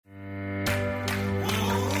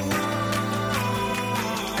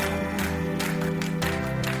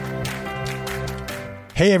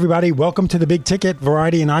Hey everybody, welcome to the Big Ticket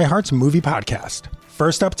Variety and iHeart's movie podcast.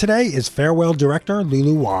 First up today is Farewell director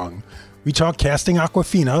Lulu Wang. We talk casting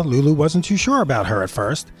Awkwafina. Lulu wasn't too sure about her at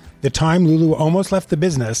first, the time Lulu almost left the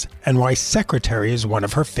business, and why Secretary is one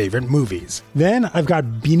of her favorite movies. Then I've got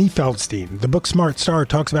Beanie Feldstein. The Booksmart star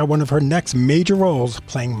talks about one of her next major roles,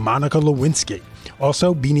 playing Monica Lewinsky.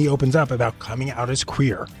 Also, Beanie opens up about coming out as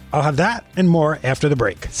queer. I'll have that and more after the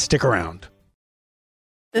break. Stick around.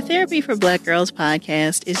 The Therapy for Black Girls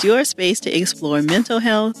podcast is your space to explore mental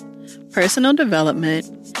health, personal development,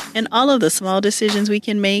 and all of the small decisions we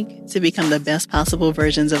can make to become the best possible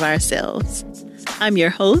versions of ourselves. I'm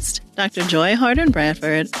your host, Dr. Joy Harden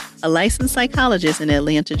Bradford, a licensed psychologist in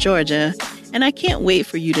Atlanta, Georgia, and I can't wait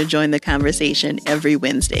for you to join the conversation every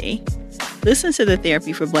Wednesday. Listen to the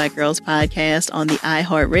Therapy for Black Girls podcast on the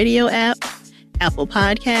iHeartRadio app, Apple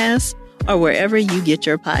Podcasts, or wherever you get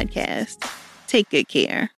your podcasts. Take good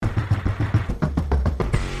care.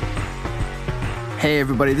 Hey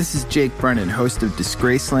everybody, this is Jake Brennan, host of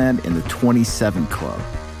Disgraceland and the 27 Club.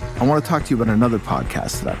 I want to talk to you about another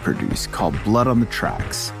podcast that I produce called Blood on the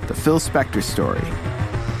Tracks, the Phil Spector story.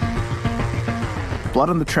 Blood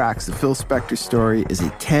on the Tracks, the Phil Spector story, is a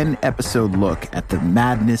 10-episode look at the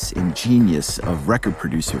madness and genius of record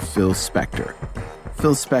producer Phil Spector.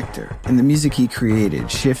 Phil Spector and the music he created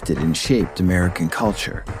shifted and shaped American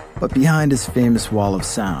culture. But behind his famous wall of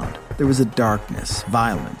sound, there was a darkness,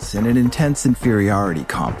 violence, and an intense inferiority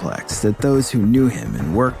complex that those who knew him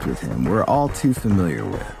and worked with him were all too familiar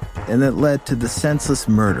with, and that led to the senseless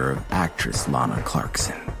murder of actress Lana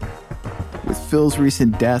Clarkson. With Phil's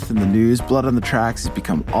recent death in the news, Blood on the Tracks has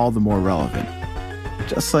become all the more relevant.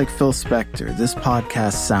 Just like Phil Spector, this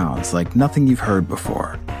podcast sounds like nothing you've heard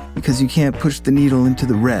before, because you can't push the needle into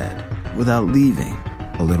the red without leaving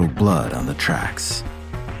a little blood on the tracks.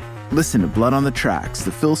 Listen to Blood on the Tracks,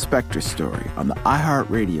 the Phil Spector story, on the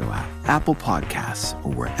iHeartRadio app, Apple Podcasts,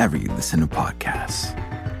 or wherever you listen to podcasts.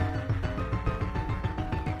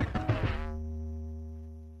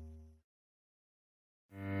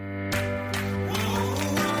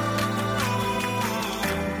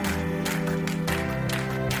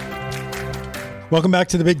 Welcome back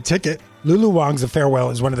to The Big Ticket. Lulu Wang's A Farewell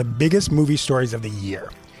is one of the biggest movie stories of the year.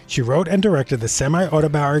 She wrote and directed the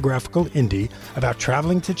semi-autobiographical indie about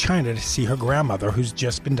traveling to China to see her grandmother who's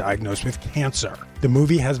just been diagnosed with cancer. The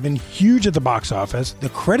movie has been huge at the box office, the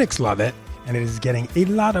critics love it, and it is getting a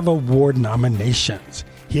lot of award nominations.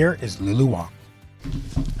 Here is Lulu Wang.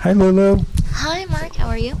 Hi, Lulu. Hi, Mark. How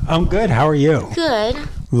are you? I'm good. How are you? Good.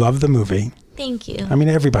 Love the movie. Thank you. I mean,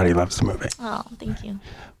 everybody loves the movie. Oh, thank you.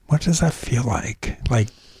 What does that feel like? Like,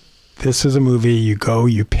 this is a movie, you go,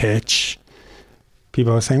 you pitch.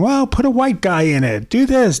 People are saying, well, put a white guy in it. Do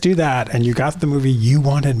this, do that. And you got the movie you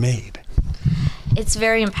wanted made. It's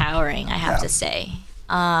very empowering, I have to say.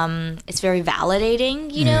 It's very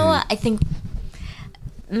validating, you know. I think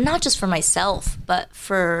not just for myself, but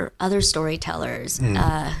for other storytellers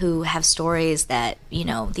who have stories that, you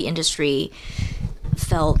know, the industry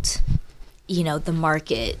felt, you know, the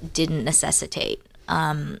market didn't necessitate.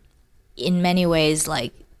 In many ways,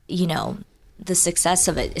 like, you know, the success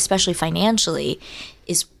of it, especially financially,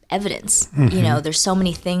 is evidence. You know, there's so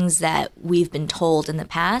many things that we've been told in the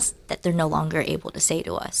past that they're no longer able to say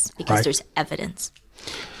to us because there's evidence.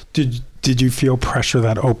 Did you feel pressure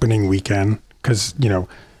that opening weekend? Because, you know,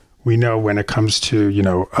 we know when it comes to,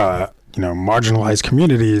 marginalized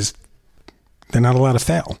communities, they're not allowed to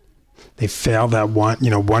fail. They fail that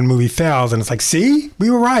one movie fails and it's like, see,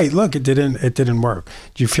 we were right. Look, it didn't work.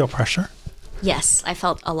 Do you feel pressure? Yes, I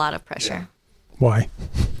felt a lot of pressure. Why?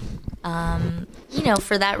 You know,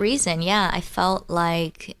 for that reason, yeah, I felt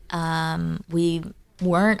like we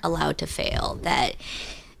weren't allowed to fail. That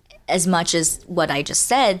as much as what I just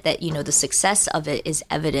said, that, you know, the success of it is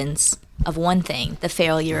evidence of one thing, the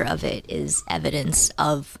failure of it is evidence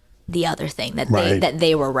of the other thing, that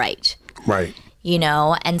they were right. Right. You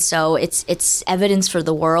know, and so it's evidence for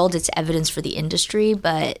the world, it's evidence for the industry,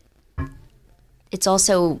 but it's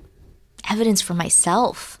also evidence for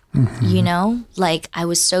myself. You know, like I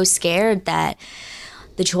was so scared that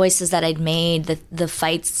the choices that I'd made, the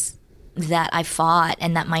fights that I fought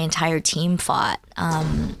and that my entire team fought,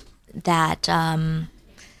 that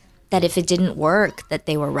if it didn't work, that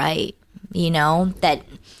they were right. You know, that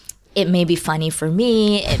it may be funny for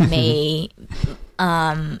me, it may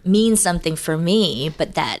mean something for me,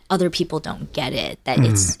 but that other people don't get it. That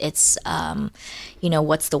it's you know,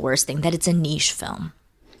 what's the worst thing? That it's a niche film.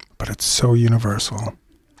 But it's so universal.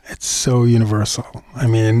 It's so universal. I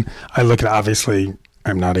mean, I look at, obviously,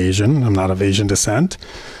 I'm not Asian. I'm not of Asian descent.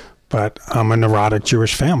 but I'm a neurotic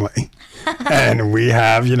Jewish family. And we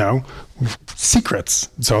have, secrets.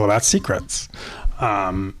 It's all about secrets.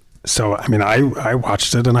 So, I mean, I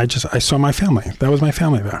watched it and I saw my family. That was my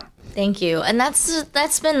family there. Thank you. And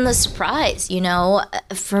that's been the surprise,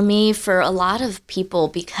 for me, for a lot of people,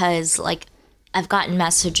 because like I've gotten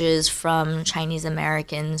messages from Chinese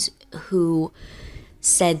Americans who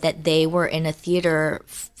said that they were in a theater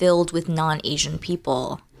filled with non-Asian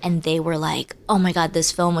people. And they were like, oh my God,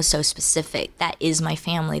 this film was so specific. That is my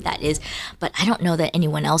family. But I don't know that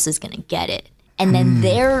anyone else is going to get it. And then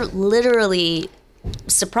they're literally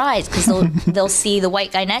surprised because they'll see the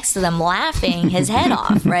white guy next to them laughing his head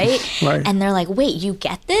off, right? And they're like, wait, you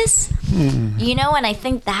get this? And I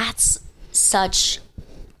think that's such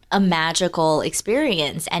a magical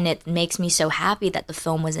experience, and it makes me so happy that the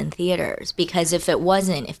film was in theaters, because if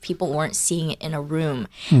people weren't seeing it in a room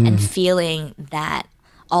and feeling that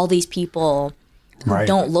all these people who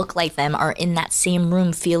don't look like them are in that same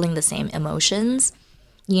room feeling the same emotions,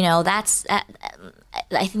 I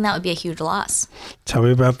think that would be a huge loss. Tell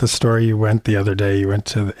me about the story you went the other day. You went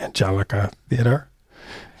to the Angelica Theater.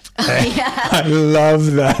 Yeah. I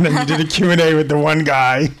love that. And you did a Q&A with the one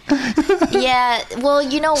guy. Yeah. Well,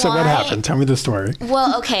 you know so why? What happened? Tell me the story.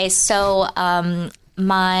 Well, okay. So, I've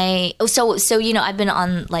been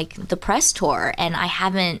on like the press tour, and I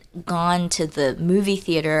haven't gone to the movie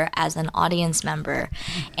theater as an audience member.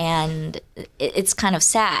 And it's kind of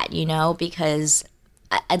sad, because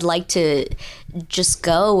I'd like to just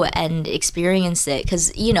go and experience it,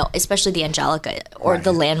 because, especially the Angelica or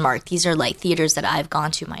the Landmark, these are like theaters that I've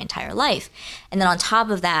gone to my entire life. And then on top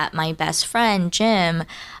of that, my best friend, Jim,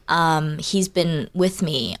 he's been with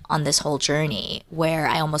me on this whole journey where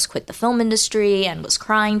I almost quit the film industry and was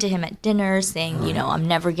crying to him at dinner saying, I'm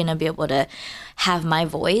never going to be able to have my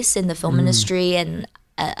voice in the film industry, and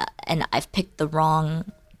I've picked the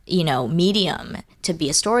wrong medium to be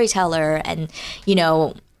a storyteller. And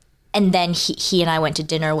and then he and I went to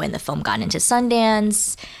dinner when the film got into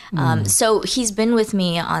Sundance. So he's been with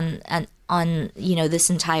me on this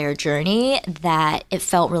entire journey, that it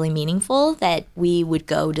felt really meaningful that we would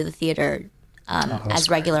go to the theater as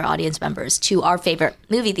regular audience members to our favorite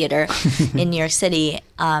movie theater in New York City.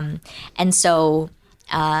 And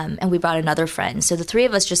we brought another friend. So the three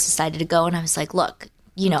of us just decided to go, and I was like, look,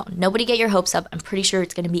 nobody get your hopes up. I'm pretty sure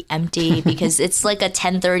it's going to be empty because it's like a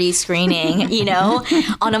 10:30 screening,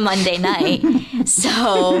 on a Monday night.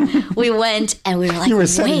 So we went and we were like, you were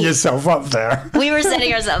setting yourself up there. We were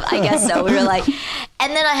setting ourselves, I guess so. We were like,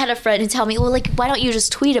 and then I had a friend who tell me, well, like, why don't you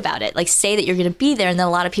just tweet about it? Like, say that you're going to be there. And then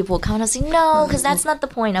a lot of people would come, and I was like, no, because that's not the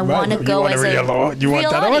point. I want to go as a real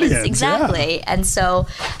audience. Exactly. Yeah.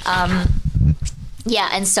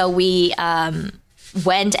 And so, we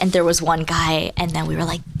went, and there was one guy, and then we were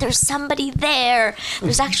like, there's somebody there.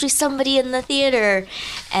 There's actually somebody in the theater.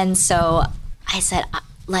 And so I said,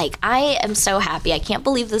 I am so happy. I can't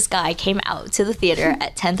believe this guy came out to the theater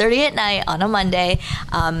at 10:30 at night on a Monday.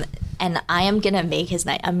 And I am going to make his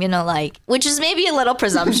night. I'm going to which is maybe a little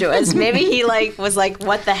presumptuous. Maybe he was like,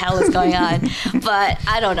 what the hell is going on? But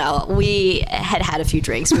I don't know. We had a few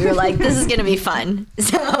drinks. We were like, this is going to be fun.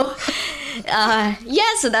 So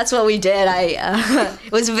so that's what we did.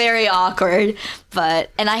 It was very awkward,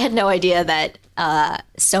 and I had no idea that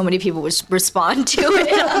so many people would respond to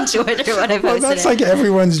it on Twitter when I posted it. Well, that's like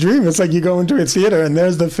everyone's dream. It's like you go into a theater and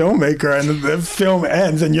there's the filmmaker, and the film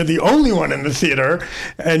ends and you're the only one in the theater,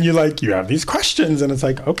 and you have these questions, and it's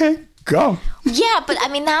like, okay, go. Yeah, but I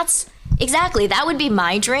mean, that would be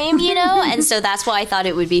my dream, and so that's why I thought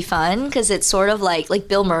it would be fun, because it's sort of like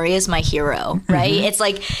Bill Murray is my hero, right? It's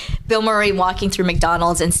like Bill Murray walking through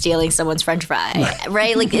McDonald's and stealing someone's French fry,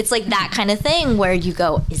 right? Like, it's like that kind of thing where you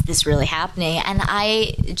go, is this really happening? And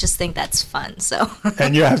I just think that's fun. So,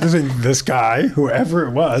 and you have to think, this guy, whoever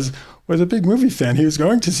it was a big movie fan. He was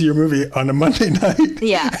going to see your movie on a Monday night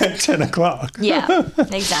at 10 o'clock. Yeah,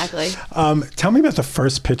 exactly. Tell me about the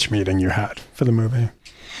first pitch meeting you had for the movie.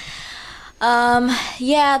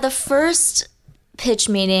 The first pitch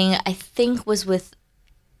meeting, I think, was with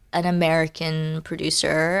an American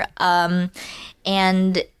producer. And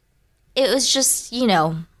it was just,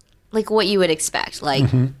 like what you would expect. Like,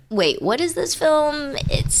 wait, what is this film?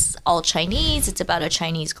 It's all Chinese. It's about a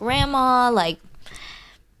Chinese grandma. Like,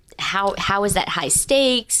 how is that high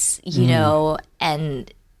stakes?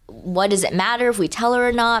 And what does it matter if we tell her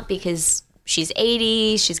or not? Because she's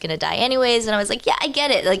 80, she's going to die anyways. And I was like, yeah, I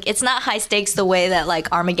get it. Like, it's not high stakes the way that,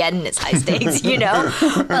 like, Armageddon is high stakes,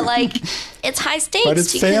 But, like, it's high stakes. But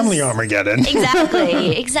it's family Armageddon.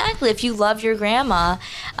 Exactly. If you love your grandma.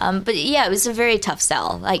 But, yeah, it was a very tough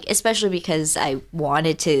sell, like, especially because I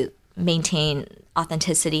wanted to maintain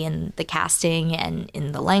authenticity in the casting and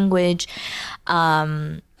in the language.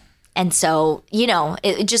 And so, you know,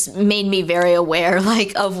 it just made me very aware,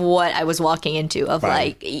 like, of what I was walking into, of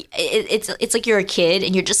like, it's like you're a kid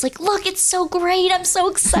and you're just like, look, it's so great. I'm so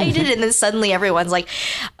excited. And then suddenly everyone's like,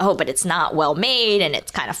 oh, but it's not well made and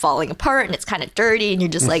it's kind of falling apart and it's kind of dirty. And you're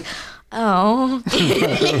just like, oh,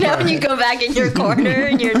 you know, and you go back in your corner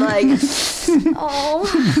and you're like, oh,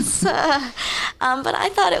 but I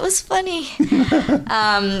thought it was funny.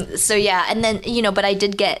 So yeah. And then, you know, but I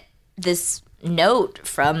did get this note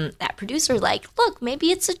from that producer, like, look,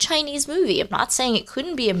 maybe it's a Chinese movie. I'm not saying it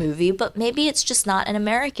couldn't be a movie, but maybe it's just not an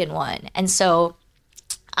American one. And so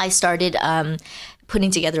I started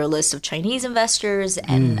putting together a list of Chinese investors,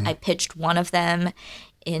 and I pitched one of them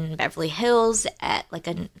in Beverly Hills at like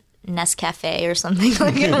a Nescafe or something,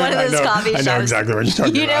 like one of those coffee shops. I know exactly what you're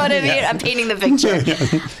talking about. You know what I mean? Yeah. I'm painting the picture.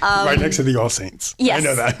 Right next to the All Saints. Yes, I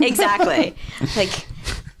know that. Exactly. Like,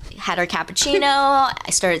 had our cappuccino.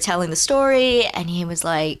 I started telling the story, and he was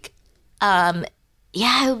like, yeah,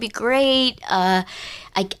 it would be great. I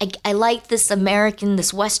like this American,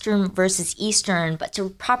 this Western versus Eastern, but to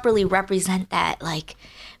properly represent that, like,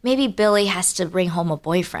 maybe Billy has to bring home a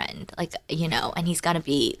boyfriend, like, you know, and he's got to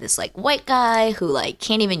be this, like, white guy who, like,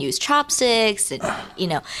 can't even use chopsticks, and, you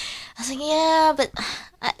know. I was like, yeah, but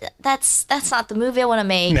that's not the movie I want to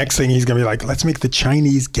make. Next thing he's going to be like, let's make the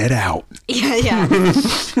Chinese Get Out. Yeah.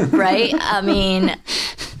 Right? I mean,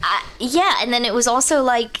 yeah. And then it was also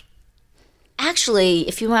like, actually,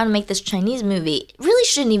 if you want to make this Chinese movie, it really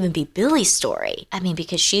shouldn't even be Billy's story. I mean,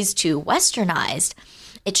 because she's too westernized.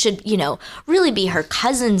 It should, you know, really be her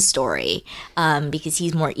cousin's story, because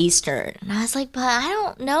he's more Eastern. And I was like, but I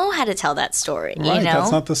don't know how to tell that story, right, you know?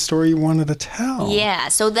 That's not the story you wanted to tell. Yeah,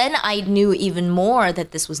 so then I knew even more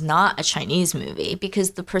that this was not a Chinese movie,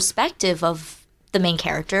 because the perspective of the main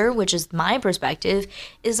character, which is my perspective,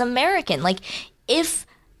 is American. Like, if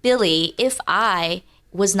I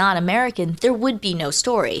was not American, there would be no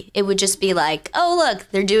story. It would just be like, oh,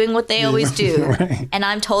 look, they're doing what they always do. Right. And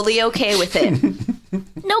I'm totally okay with it.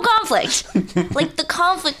 No conflict. Like, the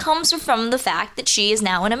conflict comes from the fact that she is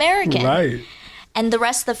now an American. Right. And the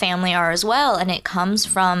rest of the family are as well. And it comes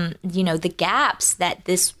from, you know, the gaps that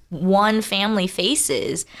this one family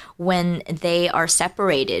faces when they are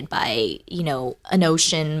separated by, you know, an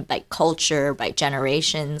ocean, by culture, by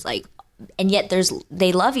generations, like, and yet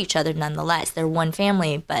they love each other nonetheless. They're one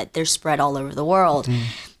family, but they're spread all over the world.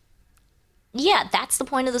 Yeah, that's the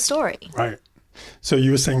point of the story. Right. So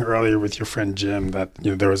you were saying earlier with your friend Jim that,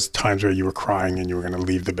 you know, there was times where you were crying and you were going to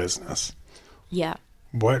leave the business. Yeah.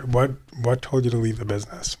 What told you to leave the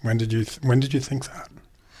business? When did you think that?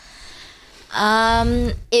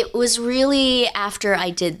 It was really after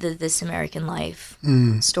I did the This American Life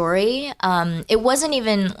story. It wasn't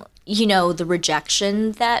even, you know, the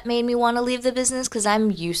rejection that made me want to leave the business, because I'm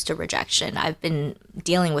used to rejection. I've been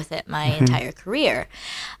dealing with it my entire career.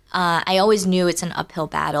 I always knew it's an uphill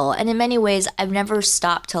battle. And in many ways, I've never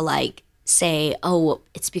stopped to, like, say, oh,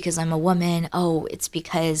 it's because I'm a woman. Oh, it's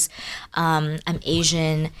because I'm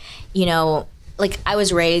Asian. You know, like, I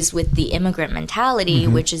was raised with the immigrant mentality,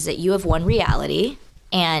 which is that you have one reality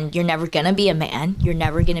and you're never going to be a man. You're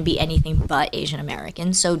never going to be anything but Asian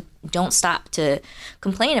American. So don't stop to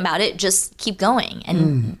complain about it. Just keep going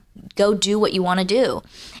and go do what you want to do.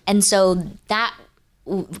 And so that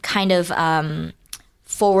kind of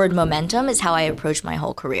forward momentum is how I approached my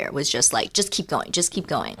whole career, was just like, just keep going, just keep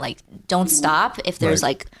going. Like, don't stop. If there's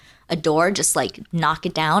like a door, just like knock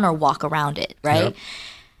it down or walk around it, right? Yep.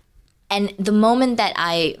 And the moment that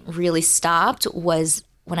I really stopped was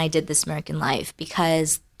when I did This American Life,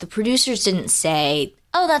 because the producers didn't say,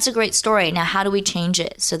 oh, that's a great story. Now, how do we change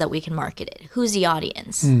it so that we can market it? Who's the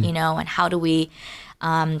audience, you know, and how do we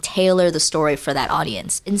tailor the story for that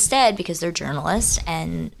audience? Instead, because they're journalists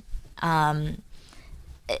and,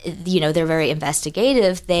 you know, they're very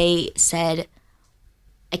investigative, they said,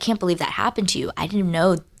 I can't believe that happened to you. I didn't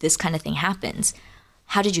know this kind of thing happens.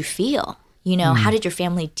 How did you feel? You know, how did your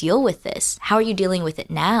family deal with this? How are you dealing with it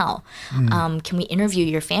now? Can we interview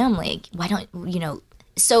your family? Why don't, you know,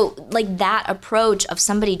 so like that approach of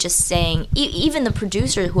somebody just saying, even the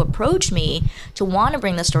producer who approached me to want to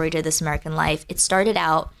bring the story to This American Life, it started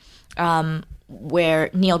out where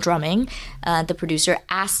Neil Drumming, the producer,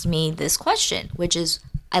 asked me this question, which is,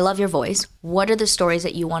 I love your voice. What are the stories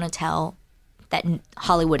that you want to tell that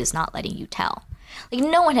Hollywood is not letting you tell? Like,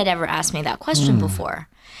 no one had ever asked me that question before.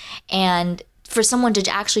 And for someone to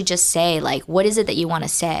actually just say, like, what is it that you want to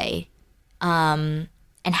say? And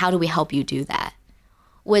how do we help you do that?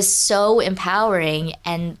 was so empowering,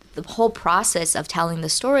 and the whole process of telling the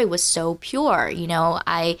story was so pure. You know,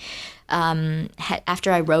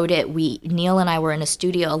 after I wrote it, Neil and I were in a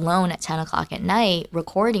studio alone at 10 o'clock at night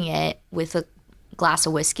recording it with a glass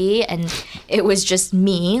of whiskey, and it was just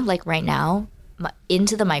me, like right now,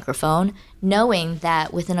 into the microphone, knowing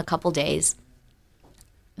that within a couple days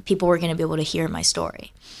people were going to be able to hear my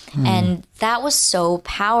story. And that was so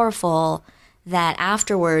powerful that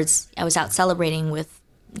afterwards I was out celebrating with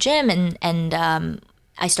Jim, and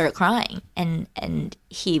I started crying, and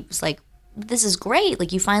he was like, this is great,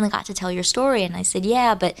 like you finally got to tell your story. And I said,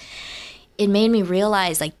 yeah, but it made me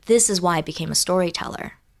realize, like, this is why I became a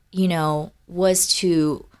storyteller, you know, was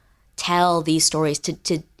to tell these stories,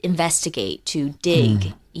 to investigate, to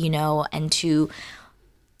dig, you know, and to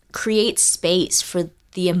create space for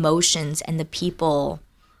the emotions and the people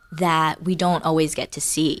that we don't always get to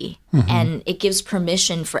see. And it gives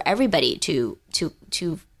permission for everybody to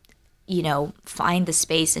you know, find the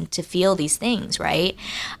space and to feel these things, right?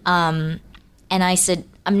 And I said,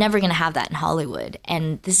 I'm never going to have that in Hollywood.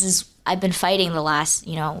 And I've been fighting the last,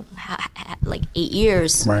 you know, like 8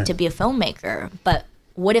 years to be a filmmaker. But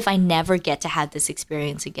what if I never get to have this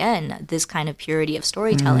experience again, this kind of purity of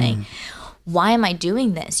storytelling? Why am I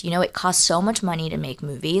doing this? You know, it costs so much money to make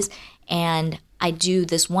movies, and I do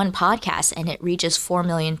this one podcast and it reaches 4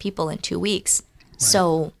 million people in 2 weeks.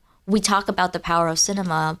 So we talk about the power of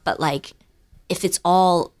cinema, but like, if it's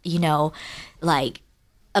all, you know, like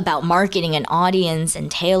about marketing and audience and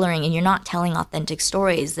tailoring, and you're not telling authentic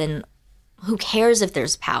stories, then who cares if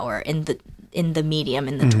there's power in the medium,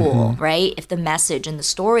 in the tool, right? If the message and the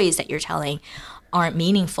stories that you're telling aren't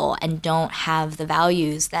meaningful and don't have the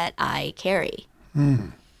values that I carry.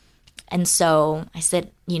 And so I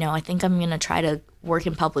said, you know, I think I'm going to try to work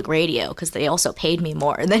in public radio, because they also paid me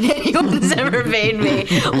more than anyone's ever paid me,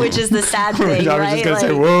 which is the sad thing, I was right? just going to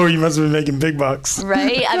say, whoa, you must have been making big bucks.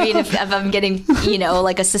 Right? I mean, if I'm getting, you know,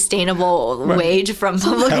 like a sustainable wage from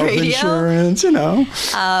public Health radio. insurance, you know.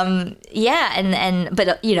 Yeah,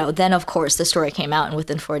 but, you know, then of course the story came out, and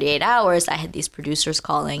within 48 hours I had these producers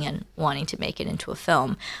calling and wanting to make it into a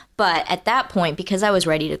film. But at that point, because I was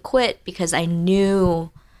ready to quit, because I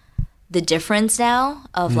knew the difference now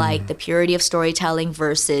of like the purity of storytelling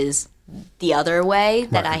versus the other way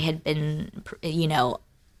that I had been, you know,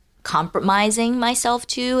 compromising myself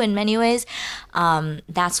to in many ways.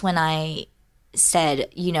 That's when I said,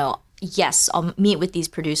 you know, yes, I'll meet with these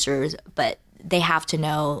producers, but they have to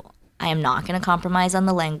know I am not going to compromise on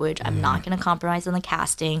the language. I'm not going to compromise on the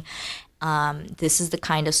casting. This is the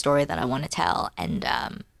kind of story that I want to tell. And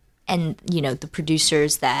you know, the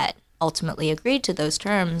producers that ultimately agreed to those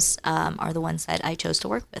terms are the ones that I chose to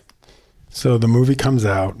work with. So the movie comes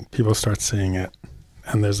out, people start seeing it,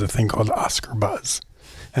 and there's a thing called Oscar buzz,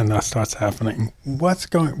 and that starts happening. What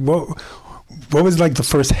was like the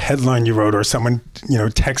first headline you wrote, or someone, you know,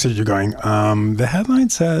 texted you going, the headline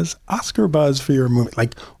says Oscar buzz for your movie?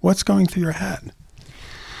 Like, what's going through your head?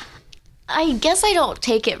 I guess I don't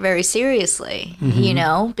take it very seriously, you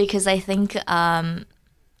know, because I think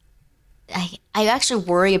I actually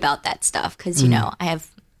worry about that stuff, because, you know, I have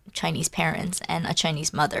Chinese parents and a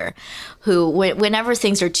Chinese mother who, whenever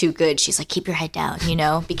things are too good, she's like, keep your head down, you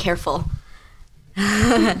know, be careful.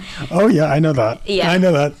 Oh, yeah, I know that. Yeah. I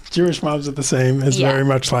know that. Jewish moms are the same. It's very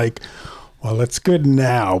much like, well, it's good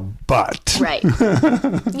now, but. Right.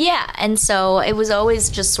 Yeah. And so it was always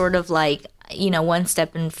just sort of like, you know, one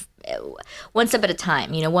step at a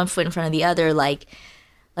time, you know, one foot in front of the other, like,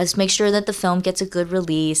 let's make sure that the film gets a good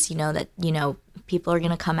release, you know, that, you know, people are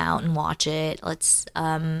going to come out and watch it. Let's,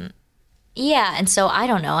 yeah. And so I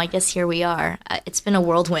don't know, I guess here we are. It's been a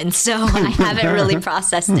whirlwind, so I haven't really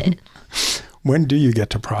processed it. When do you get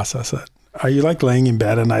to process it? Are you like laying in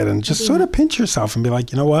bed at night and just sort of pinch yourself and be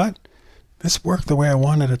like, you know what? This worked the way I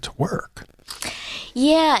wanted it to work.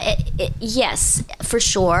 Yeah, yes, for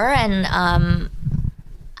sure. And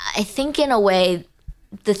I think in a way,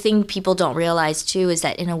 the thing people don't realize too is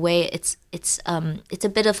that in a way it's a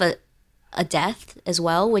bit of a death as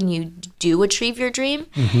well when you do achieve your dream,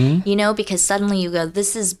 you know, because suddenly you go,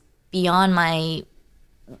 this is beyond my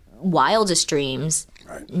wildest dreams.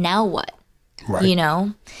 Right. Now what? Right. You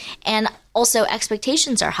know, and also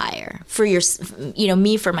expectations are higher for your, you know,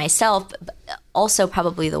 me for myself, but also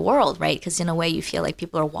probably the world, right? Because in a way you feel like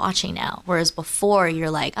people are watching now, whereas before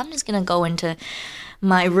you're like, I'm just gonna go into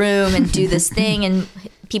my room and do this thing, and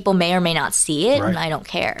people may or may not see it, and I don't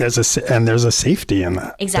care. There's a safety in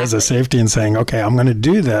that. Exactly. There's a safety in saying, okay, I'm going to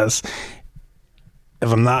do this.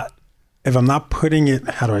 If I'm not if I'm not putting it,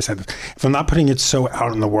 how do I say this? If I'm not putting it so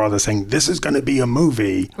out in the world as saying, this is going to be a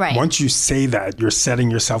movie, right. Once you say that, you're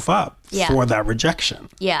setting yourself up for that rejection.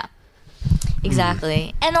 Yeah,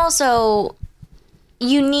 exactly. And also,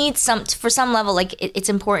 you need for some level, like it's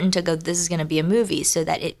important to go, this is going to be a movie so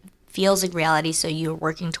that it feels like reality, so you're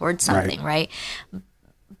working towards something, right?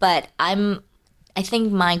 But I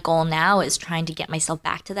think my goal now is trying to get myself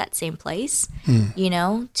back to that same place, you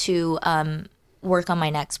know, to work on my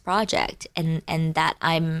next project, and that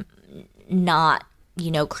I'm not, you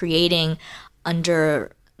know, creating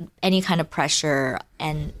under any kind of pressure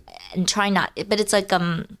and try not, but it's like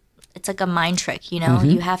a mind trick, you know.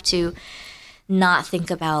 You have to not think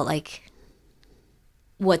about like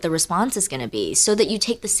what the response is going to be so that you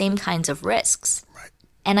take the same kinds of risks. Right.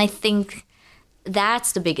 And I think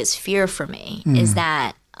that's the biggest fear for me, is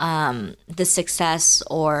that the success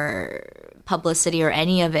or publicity or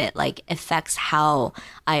any of it like affects how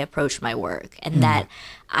I approach my work, and that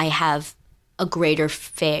I have a greater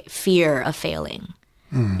fear of failing,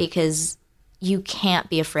 because you can't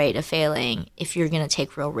be afraid of failing if you're going to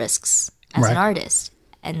take real risks as an artist.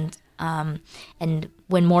 And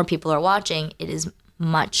when more people are watching, it is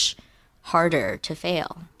much harder to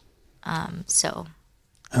fail.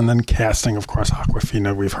 And then casting, of course,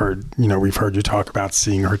 Awkwafina. We've heard you talk about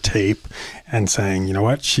seeing her tape and saying, you know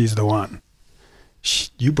what, she's the one.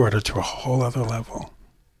 You brought her to a whole other level.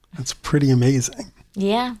 That's pretty amazing.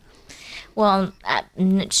 Yeah. Well,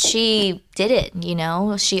 she did it, you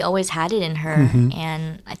know. She always had it in her.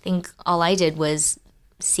 And I think all I did was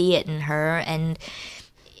see it in her and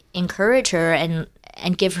encourage her and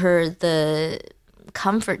give her the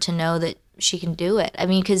comfort to know that she can do it. I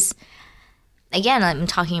mean, because again, I'm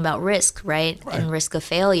talking about risk, right? And risk of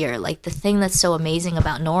failure. Like, the thing that's so amazing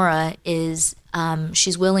about Nora is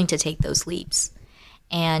she's willing to take those leaps.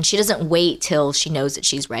 And she doesn't wait till she knows that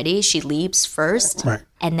she's ready. She leaps first,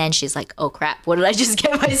 and then she's like, oh, crap, what did I just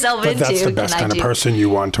get myself into? But that's the best kind of person you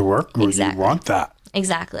want to work with. Exactly. You want that.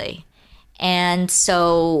 Exactly. And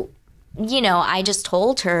so, you know, I just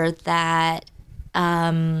told her that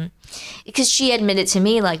because she admitted to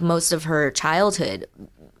me, like, most of her childhood,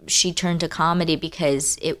 she turned to comedy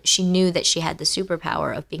because she knew that she had the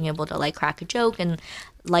superpower of being able to like crack a joke and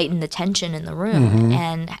lighten the tension in the room.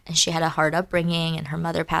 And she had a hard upbringing, and her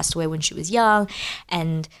mother passed away when she was young,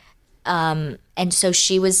 and so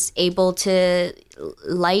she was able to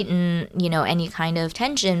lighten, you know, any kind of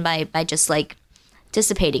tension by just like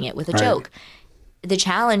dissipating it with a joke. The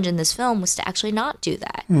challenge in this film was to actually not do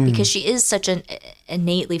that, because she is such an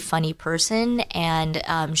innately funny person, and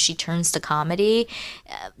she turns to comedy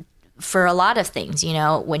for a lot of things, you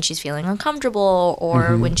know, when she's feeling uncomfortable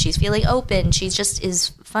or when she's feeling open. She just is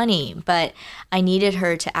funny. But I needed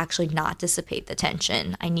her to actually not dissipate the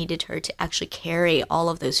tension. I needed her to actually carry all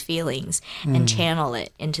of those feelings and channel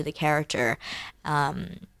it into the character.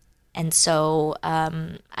 And so,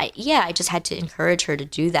 I just had to encourage her to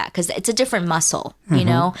do that, because it's a different muscle, you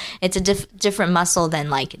know? It's a different muscle than,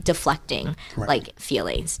 like, deflecting, like,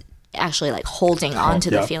 feelings. Actually, like, holding on to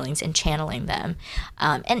the feelings and channeling them.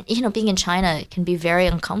 And, you know, being in China can be very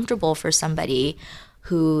uncomfortable for somebody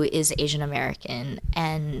who is Asian American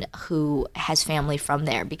and who has family from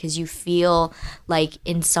there, because you feel like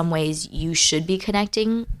in some ways you should be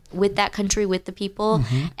connecting with that country, with the people,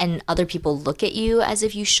 and other people look at you as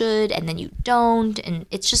if you should, and then you don't, and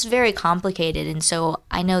it's just very complicated. And so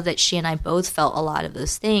I know that she and I both felt a lot of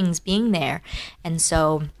those things being there. And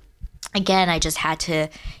so again, I just had to,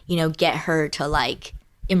 you know, get her to like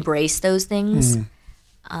embrace those things.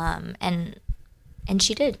 And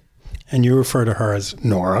she did. And you refer to her as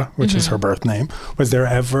Nora, which is her birth name. Was there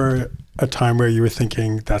ever a time where you were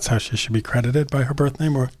thinking that's how she should be credited by her birth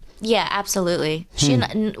name? Or yeah, absolutely. She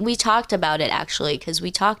and we talked about it, actually, because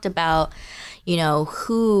we talked about, you know,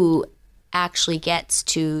 who actually gets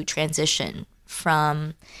to transition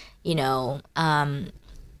from, you know,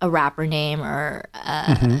 a rapper name or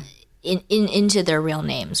into their real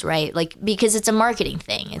names, right? Like, because it's a marketing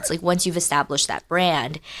thing. It's like once you've established that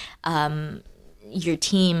brand, your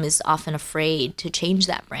team is often afraid to change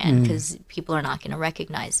that brand because people are not going to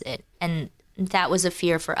recognize it. And that was a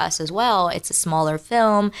fear for us as well. It's a smaller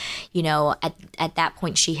film. You know, at that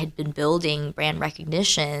point, she had been building brand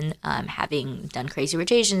recognition, having done Crazy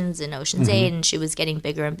Rich Asians and Ocean's 8, and she was getting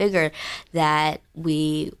bigger and bigger, that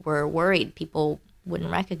we were worried people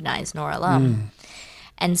wouldn't recognize Nora Lum.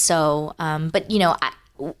 And so, but, you know,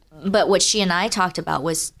 but what she and I talked about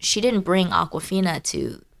was she didn't bring Awkwafina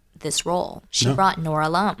to this role. She brought Nora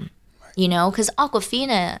Lum, you know, because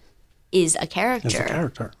Awkwafina is a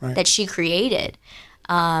character, right, that she created.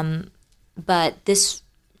 But this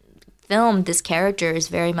film, this character is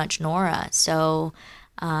very much Nora. So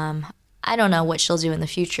I don't know what she'll do in the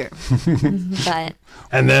future. But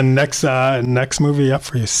and then next movie up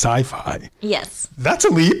for you, sci-fi. Yes. That's a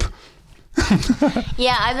leap.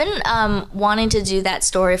 Yeah, I've been wanting to do that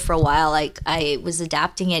story for a while. Like I was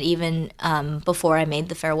adapting it even before I made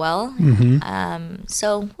The Farewell.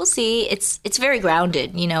 So we'll see. It's very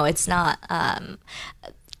grounded. You know, it's not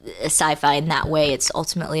sci-fi in that way. It's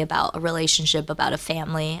ultimately about a relationship, about a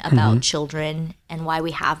family, about children, and why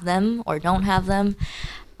we have them or don't have them.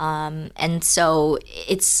 And so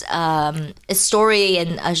it's a story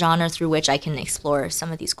and a genre through which I can explore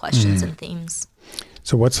some of these questions and themes.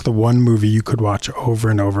 So what's the one movie you could watch over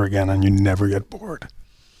and over again and you never get bored?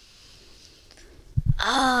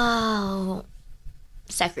 Oh,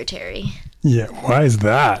 Secretary. Yeah, why is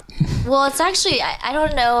that? Well, it's actually, I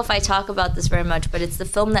don't know if I talk about this very much, but it's the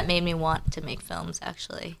film that made me want to make films,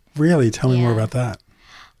 actually. Really? Tell me more about that.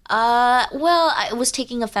 Well, I was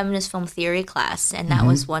taking a feminist film theory class, and that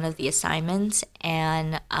was one of the assignments.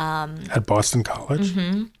 And at Boston College?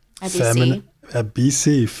 At BC. At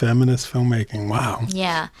BC, feminist filmmaking. Wow.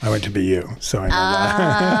 Yeah. I went to BU, so I know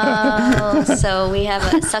that. Oh, so we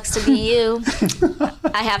have a sucks to be you.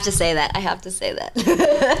 I have to say that.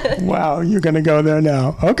 Wow, you're going to go there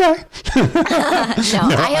now. Okay. No,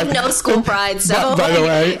 I have no school pride, so. By the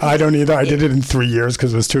way, I don't either. I did it in 3 years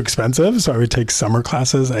because it was too expensive. So I would take summer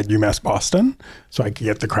classes at UMass Boston so I could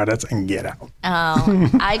get the credits and get out. Oh,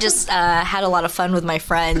 I just had a lot of fun with my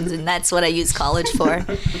friends, and that's what I use college for.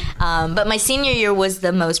 But my senior year was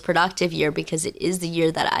the most productive year because it is the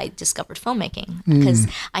year that I discovered filmmaking. Because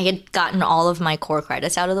I had gotten all of my core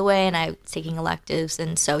credits out of the way, and I was taking electives.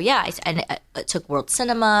 And so, yeah, I took world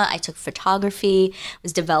cinema, I took photography,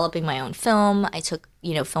 was developing my own film. I took,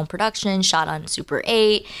 film production, shot on Super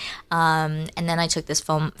 8. And then I took this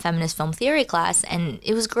feminist film theory class, and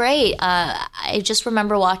it was great. I just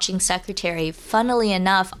remember watching Secretary, funnily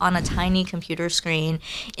enough, on a tiny computer screen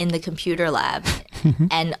in the computer lab.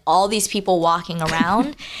 And all these people walking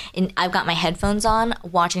around, and I've got my headphones on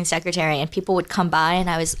watching Secretary, and people would come by, and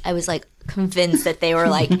I was like convinced that they were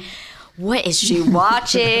like, what is she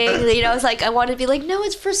watching? I was like, I wanted to be like, no,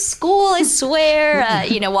 it's for school, I swear.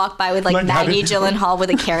 Walk by with like Maggie Gyllenhaal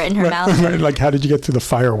with a carrot in her mouth. Right, like, how did you get through the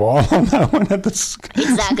firewall on that one at the school?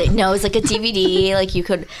 Exactly. No, it was like a DVD. Like you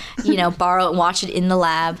could, borrow it and watch it in the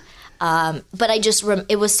lab. But I just,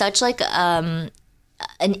 it was such like an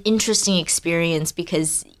interesting experience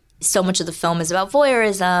because so much of the film is about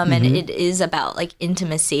voyeurism and it is about like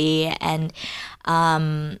intimacy and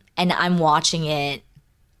I'm watching it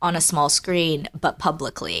on a small screen, but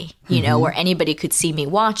publicly, where anybody could see me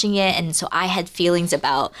watching it. And so I had feelings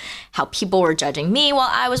about how people were judging me while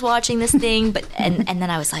I was watching this thing. But and then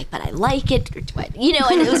I was like, but I like it, or do I, and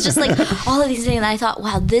it was just like all of these things. And I thought,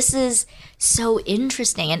 wow, this is so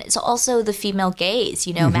interesting. And it's also the female gaze.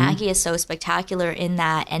 Maggie is so spectacular in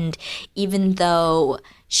that. And even though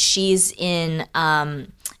she's in,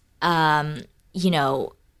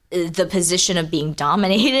 the position of being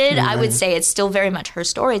dominated, I would say it's still very much her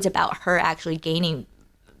story. It's about her actually gaining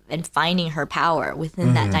and finding her power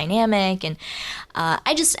within that dynamic. And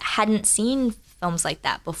I just hadn't seen films like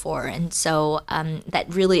that before. And so that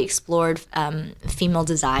really explored female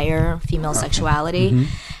desire, female sexuality.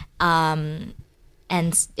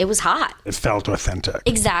 And it was hot. It felt authentic.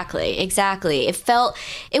 Exactly.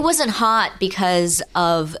 It wasn't hot because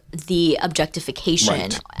of the objectification,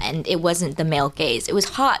 right, and it wasn't the male gaze. It was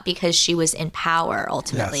hot because she was in power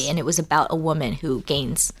ultimately, yes, and it was about a woman who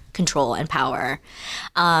gains control and power.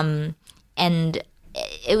 And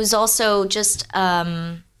it was also just,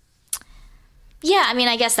 I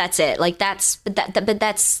guess that's it. Like that's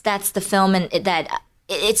the film, and that.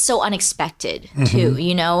 It's so unexpected too,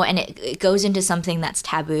 and it goes into something that's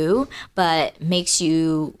taboo, but makes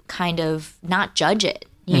you kind of not judge it,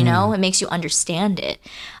 it makes you understand it.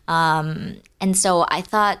 And so I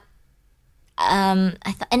thought, and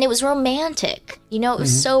it was romantic, it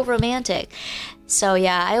was so romantic. So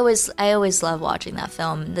yeah, I always love watching that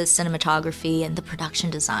film. The cinematography and the production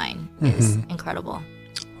design is incredible.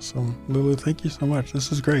 So Lulu, thank you so much.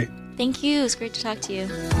 This is great. Thank you. It's great to talk to you.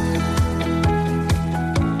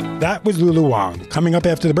 That was Lulu Wang. Coming up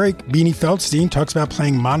after the break, Beanie Feldstein talks about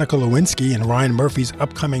playing Monica Lewinsky in Ryan Murphy's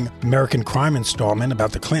upcoming American Crime installment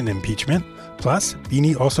about the Clinton impeachment. Plus,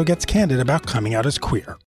 Beanie also gets candid about coming out as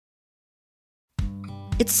queer.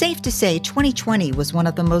 It's safe to say 2020 was one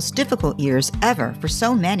of the most difficult years ever for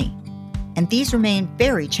so many, and these remain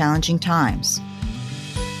very challenging times.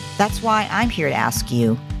 That's why I'm here to ask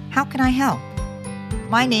you, how can I help?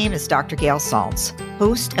 My name is Dr. Gail Saltz,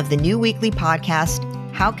 host of the new weekly podcast,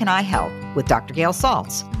 How Can I Help with Dr. Gail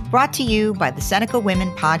Saltz. Brought to you by the Seneca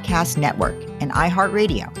Women Podcast Network and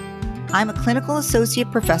iHeartRadio. I'm a clinical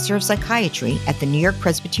associate professor of psychiatry at the New York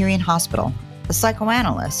Presbyterian Hospital, a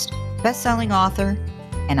psychoanalyst, best-selling author,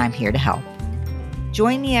 and I'm here to help.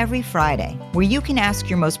 Join me every Friday, where you can ask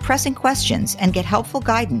your most pressing questions and get helpful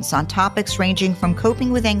guidance on topics ranging from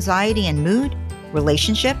coping with anxiety and mood,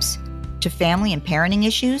 relationships, to family and parenting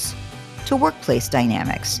issues, to workplace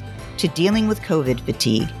dynamics, to dealing with COVID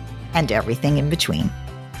fatigue, and everything in between.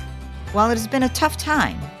 While it has been a tough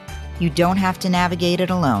time, you don't have to navigate it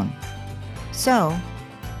alone. So,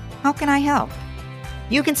 how can I help?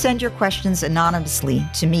 You can send your questions anonymously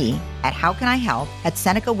to me at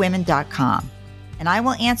howcanihelp@senecawomen.com, and I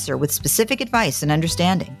will answer with specific advice and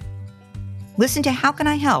understanding. Listen to How Can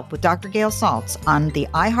I Help with Dr. Gail Saltz on the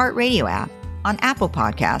iHeartRadio app, on Apple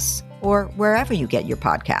Podcasts, or wherever you get your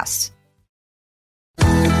podcasts.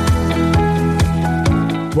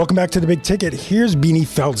 Welcome back to The Big Ticket. Here's Beanie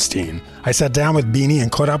Feldstein. I sat down with Beanie and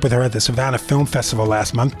caught up with her at the Savannah Film Festival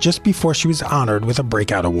last month, just before she was honored with a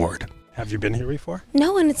Breakout Award. Have you been here before?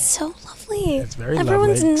 No, and it's so lovely. It's very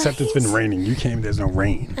Everyone's lovely, nice. Except it's been raining. You came, there's no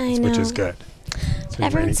rain, I know. which is good. It's been raining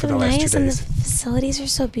Everyone's for so the last 2 nice, and the days. facilities are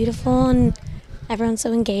so beautiful, and everyone's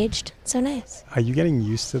so engaged. So nice. Are you getting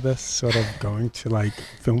used to this, sort of going to like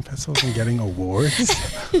film festivals and getting awards?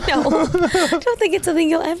 No, I don't think it's something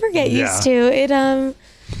you'll ever get used to.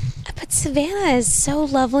 But Savannah is so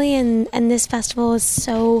lovely, and this festival is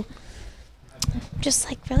so just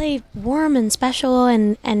like really warm and special,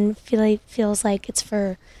 and feels like it's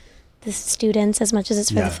for the students as much as it's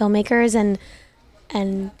for the filmmakers and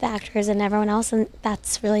the actors and everyone else, and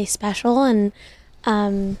that's really special, and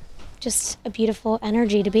just a beautiful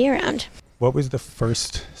energy to be around. What was the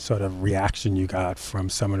first sort of reaction you got from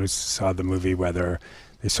someone who saw the movie, whether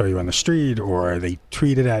they saw you on the street or they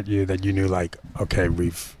tweeted at you, that you knew like, okay,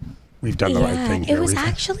 we've done the right thing here? It was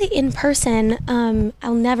actually in person.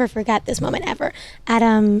 I'll never forget this moment ever at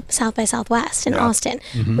South by Southwest in Austin.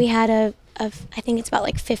 Mm-hmm. We had a I think it's about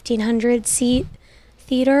like 1,500 seat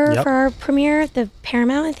theater for our premiere, the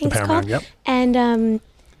Paramount, I think it's called. Yep. And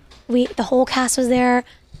the whole cast was there.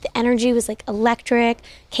 The energy was like electric.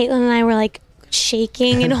 Caitlin and I were like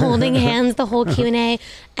shaking and holding hands the whole Q&A,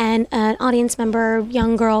 and an audience member,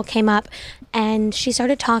 young girl, came up and she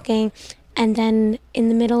started talking, and then in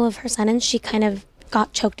the middle of her sentence she kind of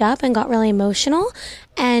got choked up and got really emotional,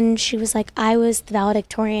 and she was like, I was the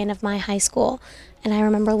valedictorian of my high school, and I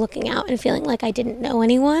remember looking out and feeling like I didn't know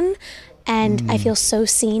anyone, and I feel so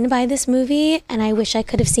seen by this movie, and I wish I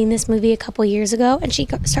could have seen this movie a couple years ago. And she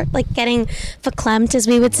started like getting verklempt, as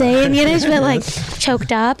we would say in Yiddish, but like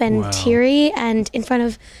choked up and teary, and in front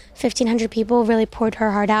of 1,500 people really poured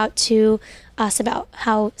her heart out to us about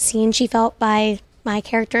how seen she felt by my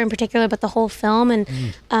character in particular, but the whole film, and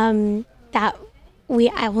that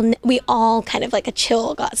we all kind of like a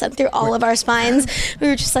chill got sent through all of our spines. We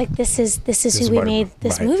were just like, this is who we made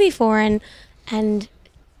this movie for, and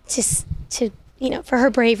to for her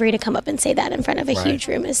bravery to come up and say that in front of a huge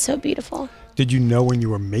room is so beautiful. Did you know when you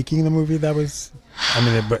were making the movie that was? I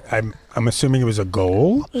mean, but I'm assuming it was a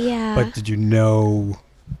goal. Yeah. But did you know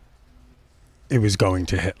it was going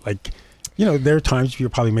to hit? Like, there are times you're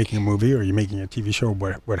probably making a movie or you're making a TV show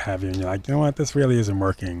or what have you, and you're like, you know what, this really isn't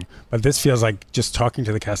working. But this feels like, just talking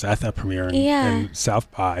to the cast at that premiere in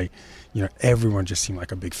South by, everyone just seemed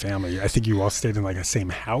like a big family. I think you all stayed in like the same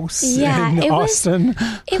house in Austin.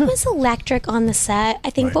 It was electric on the set. I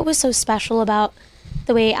think what was so special about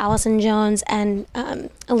the way Allison Jones and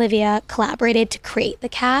Olivia collaborated to create the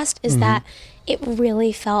cast is that it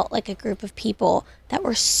really felt like a group of people that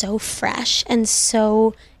were so fresh and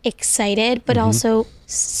so excited, but also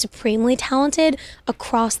supremely talented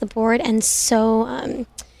across the board, and so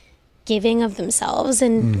giving of themselves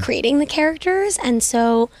and creating the characters. And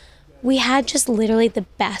so we had just literally the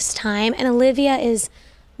best time. And Olivia is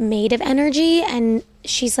made of energy, and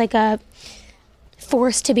she's like a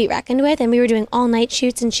force to be reckoned with. And we were doing all night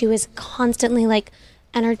shoots, and she was constantly like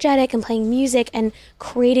energetic and playing music and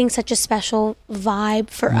creating such a special vibe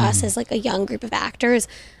for us as like a young group of actors.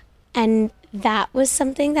 And that was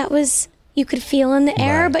something that was, you could feel in the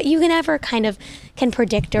air, but you never kind of can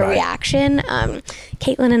predict a reaction.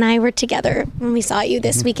 Caitlin and I were together when we saw you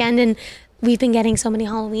this weekend, and we've been getting so many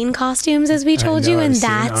Halloween costumes, as we told you, and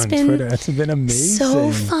that's been amazing.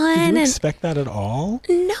 So fun. Did you expect that at all?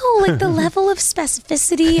 No, like the level of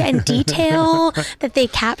specificity and detail that they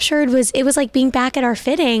captured was like being back at our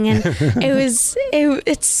fitting, and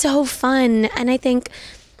it's so fun. And I think,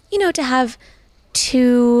 to have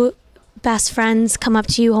two best friends come up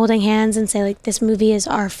to you holding hands and say like, this movie is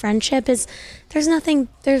our friendship, there's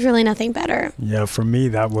really nothing better. Yeah, for me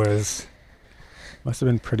that was Must have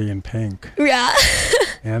been Pretty in Pink. Yeah.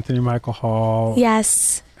 Anthony Michael Hall.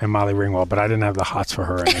 Yes. And Molly Ringwald, but I didn't have the hots for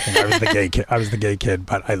her or anything. I was the gay kid,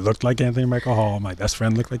 but I looked like Anthony Michael Hall. My best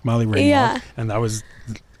friend looked like Molly Ringwald. Yeah. And that was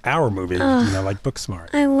our movie, like Booksmart.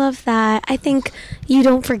 I love that. I think you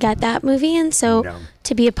don't forget that movie, and so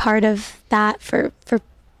to be a part of that for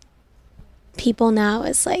people now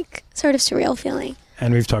is like sort of surreal feeling.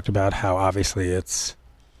 And we've talked about how obviously it's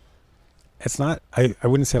not, I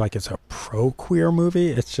wouldn't say like it's a pro-queer movie.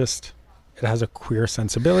 It's just, it has a queer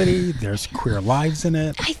sensibility. There's queer lives in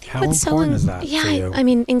it. I think how important is that for you? I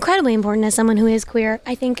mean, incredibly important as someone who is queer.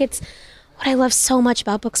 I think it's, what I love so much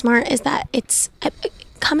about Booksmart is that it's,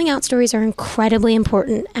 coming out stories are incredibly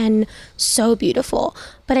important and so beautiful.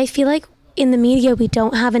 But I feel like in the media, we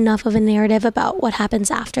don't have enough of a narrative about what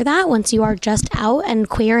happens after that once you are just out and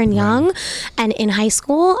queer and young and in high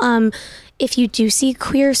school. If you do see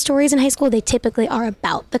queer stories in high school, they typically are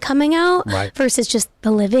about the coming out versus just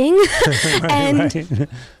the living.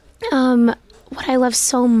 What I love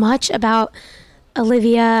so much about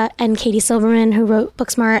Olivia and Katie Silverman, who wrote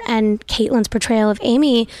Booksmart, and Caitlin's portrayal of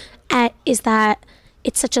Amy is that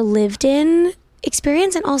it's such a lived-in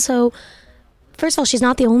experience. And also, first of all, she's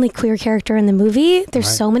not the only queer character in the movie. There's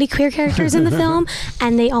so many queer characters in the film,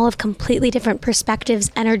 and they all have completely different perspectives,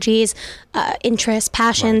 energies, interests,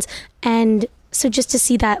 passions. And so just to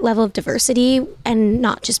see that level of diversity and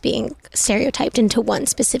not just being stereotyped into one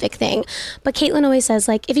specific thing. But Caitlin always says,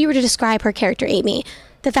 like, if you were to describe her character, Amy,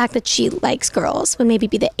 the fact that she likes girls would maybe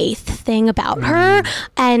be the 8th thing about her.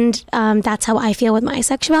 And that's how I feel with my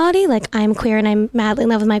sexuality. Like, I'm queer and I'm madly in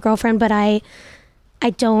love with my girlfriend, but I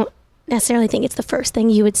don't necessarily think it's the first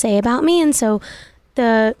thing you would say about me. And so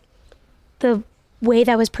the way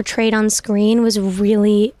that was portrayed on screen was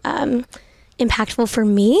really impactful for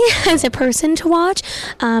me as a person to watch.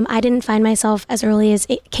 I didn't find myself as early as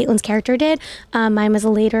Caitlin's character did. Mine was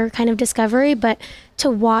a later kind of discovery, but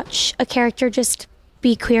to watch a character just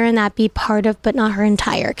be queer and that be part of, but not her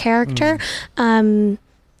entire character, and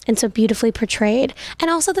so beautifully portrayed. And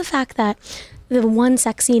also the fact that the one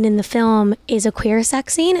sex scene in the film is a queer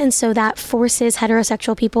sex scene, and so that forces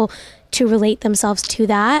heterosexual people to relate themselves to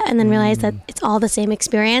that and then realize that it's all the same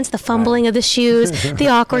experience, the fumbling of the shoes, the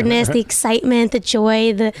awkwardness, the excitement, the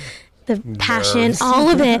joy, the passion, all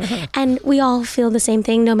of it. And we all feel the same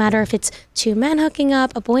thing, no matter if it's two men hooking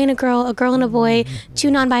up, a boy and a girl and a boy,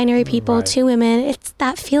 two non-binary people, two women. It's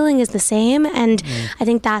that feeling is the same, and I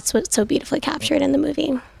think that's what's so beautifully captured in the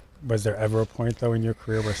movie. Was there ever a point though in your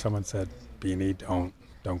career where someone said, Beanie,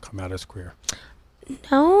 don't come out as queer?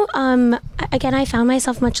 No. Again, I found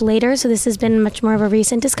myself much later, so this has been much more of a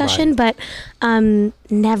recent discussion, but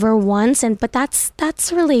never once. But that's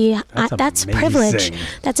really that's privilege.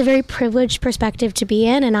 That's a very privileged perspective to be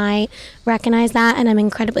in, and I recognize that, and I'm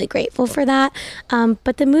incredibly grateful for that.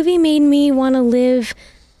 But the movie made me want to live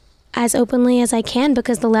as openly as I can,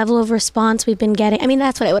 because the level of response we've been getting, I mean,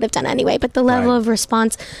 that's what I would have done anyway, but the level of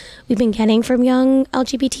response we've been getting from young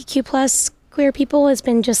LGBTQ plus queer people has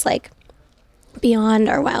been just like beyond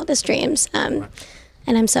our wildest dreams. And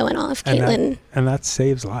I'm so in awe of Caitlin. And that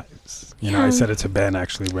saves lives. You know, I said it to Ben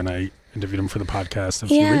actually when I interviewed him for the podcast a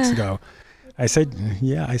few weeks ago. I said,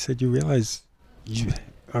 you realize you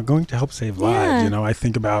are going to help save lives. You know, I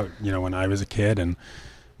think about, when I was a kid and,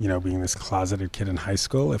 being this closeted kid in high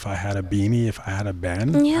school, if I had a Beanie, if I had a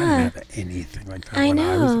Ben, I didn't have anything like that when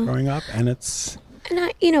I was growing up. And it's... And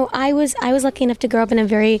I was lucky enough to grow up in a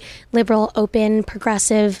very liberal, open,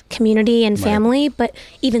 progressive community and family, but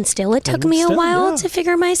even still, it took me a while to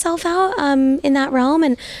figure myself out in that realm.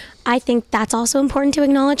 And I think that's also important to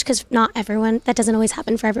acknowledge, because not everyone, that doesn't always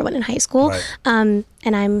happen for everyone in high school. And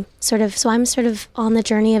I'm sort of on the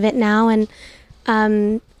journey of it now. And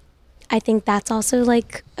I think that's also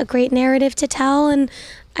like a great narrative to tell. And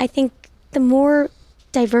I think the more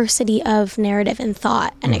diversity of narrative and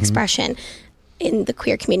thought and expression in the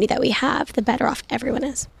queer community that we have, the better off everyone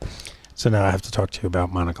is. So now I have to talk to you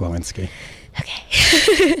about Monica Lewinsky.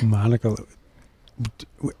 Okay. Monica,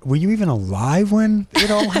 were you even alive when it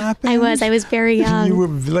all happened? I was very young.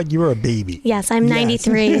 You were a baby. Yes, I'm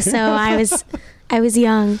 93, so I was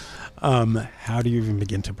young. How do you even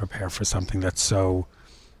begin to prepare for something that's so,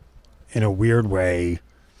 in a weird way,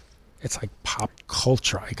 it's like pop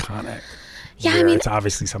culture iconic? Yeah, I mean, it's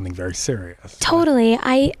obviously something very serious. Totally.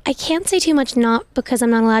 I can't say too much, not because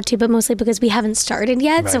I'm not allowed to, but mostly because we haven't started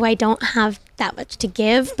yet, so I don't have that much to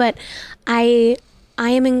give. But I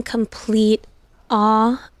am in complete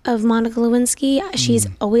awe of Monica Lewinsky. She's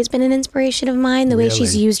always been an inspiration of mine, the way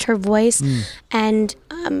she's used her voice and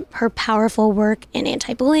her powerful work in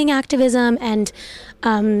anti-bullying activism and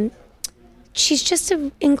she's just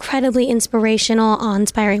an incredibly inspirational,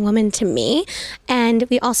 awe-inspiring woman to me. And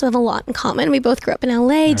we also have a lot in common. We both grew up in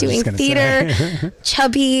LA doing theater,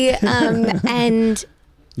 chubby, and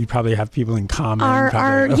you probably have people in common.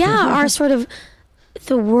 Our sort of,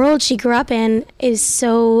 the world she grew up in is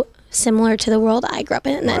so similar to the world I grew up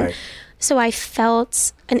in. And so I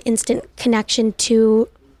felt an instant connection to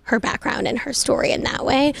her background and her story in that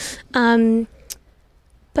way.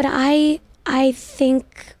 But I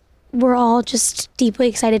think we're all just deeply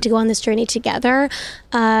excited to go on this journey together.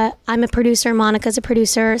 I'm a producer. Monica's a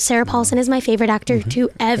producer. Sarah Paulson is my favorite actor to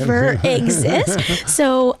ever exist.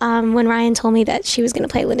 So when Ryan told me that she was going to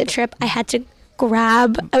play Linda Tripp, I had to I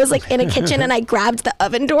was like in a kitchen and I grabbed the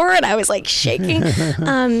oven door and I was like shaking.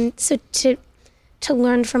 So to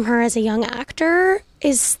learn from her as a young actor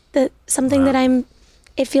is something that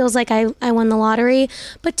it feels like I won the lottery.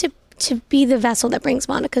 But to be the vessel that brings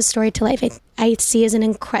Monica's story to life, I see as an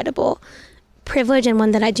incredible privilege and one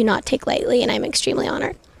that I do not take lightly, and I'm extremely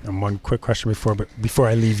honored. And one quick question before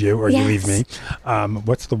I leave you, or you leave me.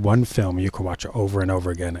 What's the one film you can watch over and over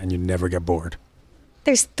again and you never get bored?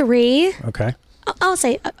 There's 3. Okay. I'll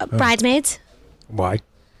say Bridesmaids. Why?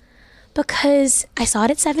 Because I saw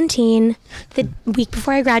it at 17, the week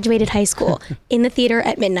before I graduated high school, in the theater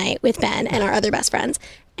at midnight with Ben and our other best friends.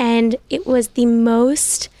 And it was the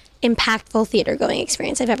most impactful theater going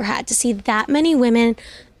experience I've ever had. To see that many women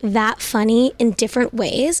that funny in different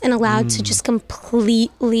ways and allowed to just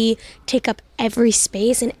completely take up every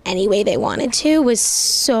space in any way they wanted to was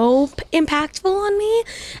so impactful on me.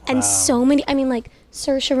 And so many, I mean, like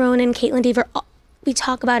Saoirse Ronan, Caitlin Dever, we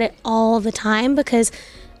talk about it all the time because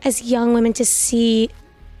as young women, to see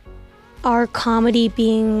our comedy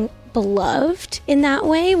being beloved in that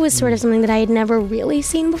way was sort of something that I had never really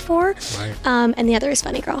seen before. Right. And the other is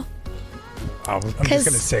Funny Girl. I'm just going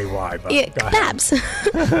to say why, but Babs.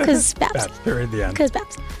 Because Babs. Babs. They're in the end. Because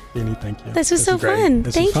Babs. Beanie, thank you. This was so fun.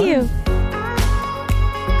 Thank you.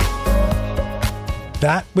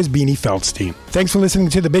 That was Beanie Feldstein. Thanks for listening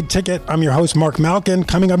to The Big Ticket. I'm your host, Mark Malkin.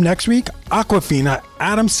 Coming up next week, Awkwafina,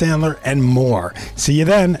 Adam Sandler, and more. See you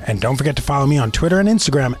then, and don't forget to follow me on Twitter and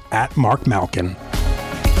Instagram @Mark Malkin.